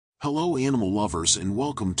Hello animal lovers and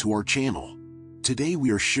welcome to our channel. Today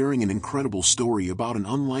we are sharing an incredible story about an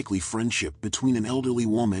unlikely friendship between an elderly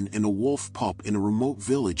woman and a wolf pup in a remote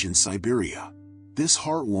village in Siberia. This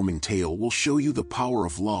heartwarming tale will show you the power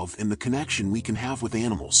of love and the connection we can have with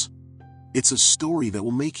animals. It's a story that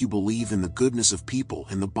will make you believe in the goodness of people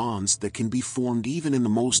and the bonds that can be formed even in the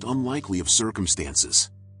most unlikely of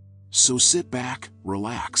circumstances. So sit back,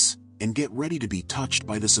 relax, and get ready to be touched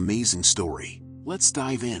by this amazing story. Let's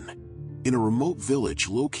dive in. In a remote village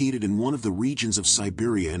located in one of the regions of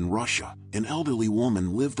Siberia in Russia, an elderly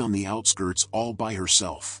woman lived on the outskirts all by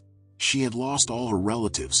herself. She had lost all her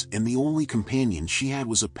relatives and the only companion she had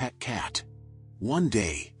was a pet cat. One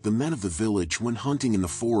day, the men of the village went hunting in the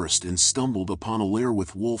forest and stumbled upon a lair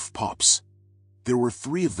with wolf pups. There were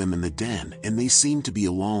 3 of them in the den and they seemed to be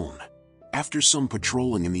alone. After some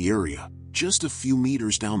patrolling in the area, just a few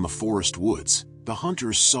meters down the forest woods, the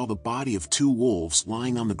hunters saw the body of 2 wolves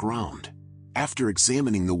lying on the ground. After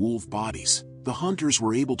examining the wolf bodies, the hunters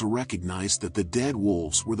were able to recognize that the dead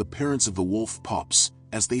wolves were the parents of the wolf pups,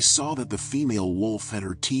 as they saw that the female wolf had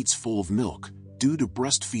her teats full of milk, due to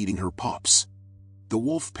breastfeeding her pups. The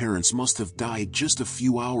wolf parents must have died just a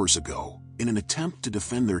few hours ago, in an attempt to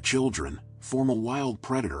defend their children from a wild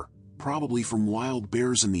predator, probably from wild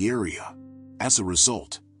bears in the area. As a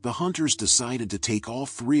result, the hunters decided to take all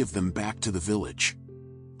 3 of them back to the village.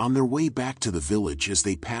 On their way back to the village as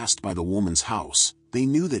they passed by the woman's house, they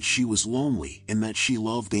knew that she was lonely and that she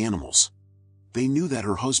loved animals. They knew that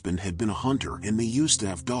her husband had been a hunter and they used to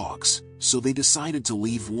have dogs, so they decided to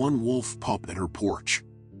leave one wolf pup at her porch.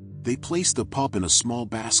 They placed the pup in a small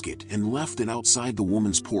basket and left it outside the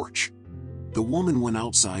woman's porch. The woman went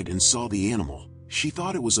outside and saw the animal. She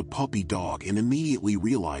thought it was a puppy dog and immediately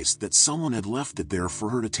realized that someone had left it there for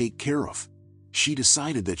her to take care of. She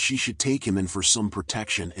decided that she should take him in for some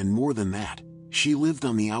protection, and more than that, she lived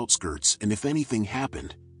on the outskirts and if anything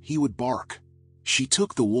happened, he would bark. She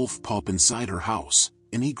took the wolf pup inside her house,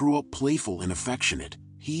 and he grew up playful and affectionate.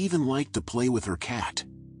 He even liked to play with her cat.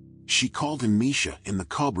 She called him Misha and the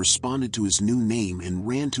cub responded to his new name and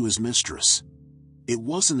ran to his mistress. It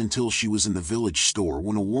wasn't until she was in the village store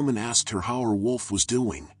when a woman asked her how her wolf was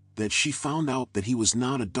doing, that she found out that he was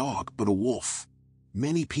not a dog but a wolf.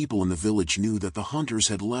 Many people in the village knew that the hunters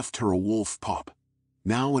had left her a wolf pup.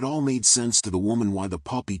 Now it all made sense to the woman why the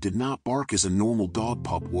puppy did not bark as a normal dog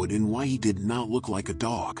pup would and why he did not look like a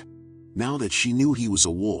dog. Now that she knew he was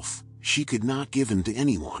a wolf, she could not give him to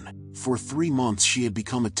anyone. For 3 months she had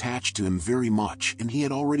become attached to him very much and he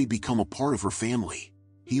had already become a part of her family.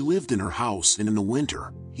 He lived in her house and in the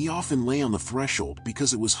winter, he often lay on the threshold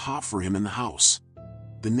because it was hot for him in the house.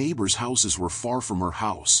 The neighbors' houses were far from her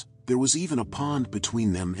house. There was even a pond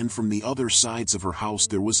between them and from the other sides of her house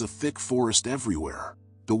there was a thick forest everywhere.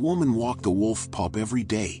 The woman walked the wolf pup every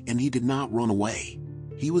day and he did not run away.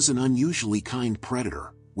 He was an unusually kind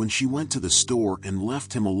predator. When she went to the store and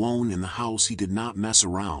left him alone in the house he did not mess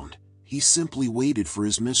around. He simply waited for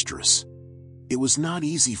his mistress. It was not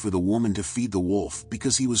easy for the woman to feed the wolf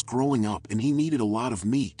because he was growing up and he needed a lot of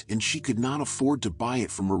meat and she could not afford to buy it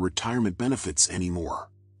from her retirement benefits anymore.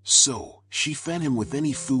 So, she fed him with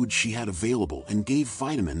any food she had available and gave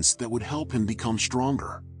vitamins that would help him become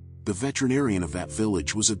stronger. The veterinarian of that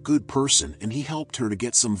village was a good person and he helped her to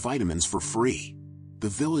get some vitamins for free. The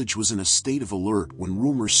village was in a state of alert when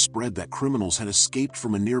rumors spread that criminals had escaped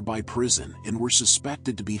from a nearby prison and were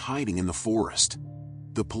suspected to be hiding in the forest.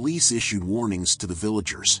 The police issued warnings to the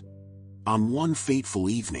villagers. On one fateful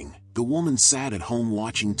evening, the woman sat at home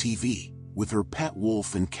watching TV, with her pet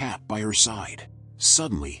wolf and cat by her side.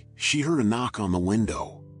 Suddenly, she heard a knock on the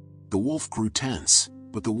window. The wolf grew tense,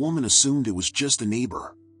 but the woman assumed it was just a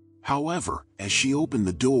neighbor. However, as she opened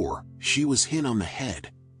the door, she was hit on the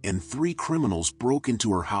head, and 3 criminals broke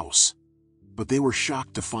into her house. But they were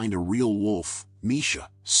shocked to find a real wolf, Misha,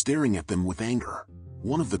 staring at them with anger.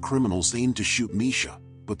 One of the criminals aimed to shoot Misha,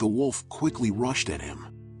 but the wolf quickly rushed at him.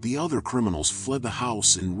 The other criminals fled the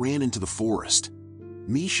house and ran into the forest.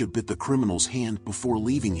 Misha bit the criminal's hand before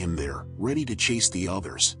leaving him there, ready to chase the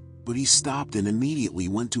others, but he stopped and immediately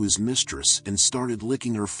went to his mistress and started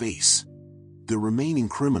licking her face. The remaining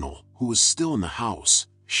criminal, who was still in the house,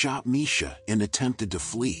 shot Misha and attempted to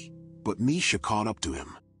flee, but Misha caught up to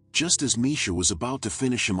him. Just as Misha was about to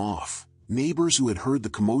finish him off, neighbors who had heard the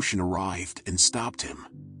commotion arrived and stopped him.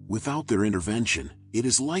 Without their intervention, it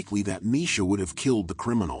is likely that Misha would have killed the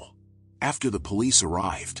criminal. After the police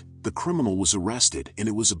arrived, the criminal was arrested and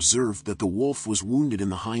it was observed that the wolf was wounded in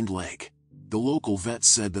the hind leg. The local vet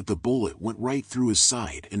said that the bullet went right through his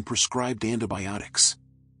side and prescribed antibiotics.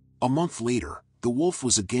 A month later, The wolf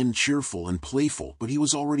was again cheerful and playful, but he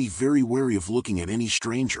was already very wary of looking at any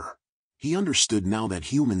stranger. He understood now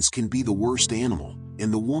that humans can be the worst animal,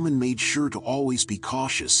 and the woman made sure to always be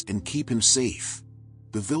cautious and keep him safe.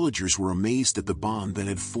 The villagers were amazed at the bond that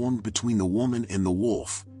had formed between the woman and the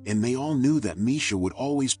wolf, and they all knew that Misha would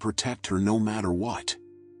always protect her no matter what.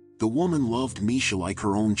 The woman loved Misha like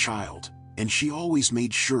her own child, and she always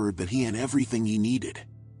made sure that he had everything he needed.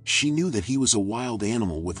 She knew that he was a wild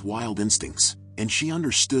animal with wild instincts, and she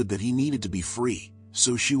understood that he needed to be free,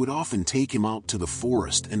 so she would often take him out to the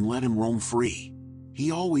forest and let him roam free. He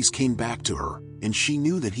always came back to her, and she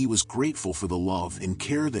knew that he was grateful for the love and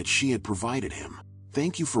care that she had provided him.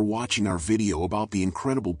 Thank you for watching our video about the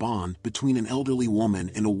incredible bond between an elderly woman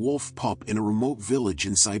and a wolf pup in a remote village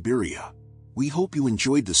in Siberia. We hope you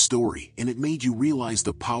enjoyed the story and it made you realize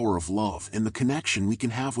the power of love and the connection we can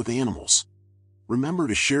have with animals. Remember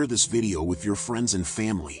to share this video with your friends and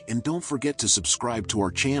family, and don't forget to subscribe to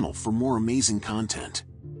our channel for more amazing content.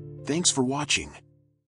 Thanks for watching.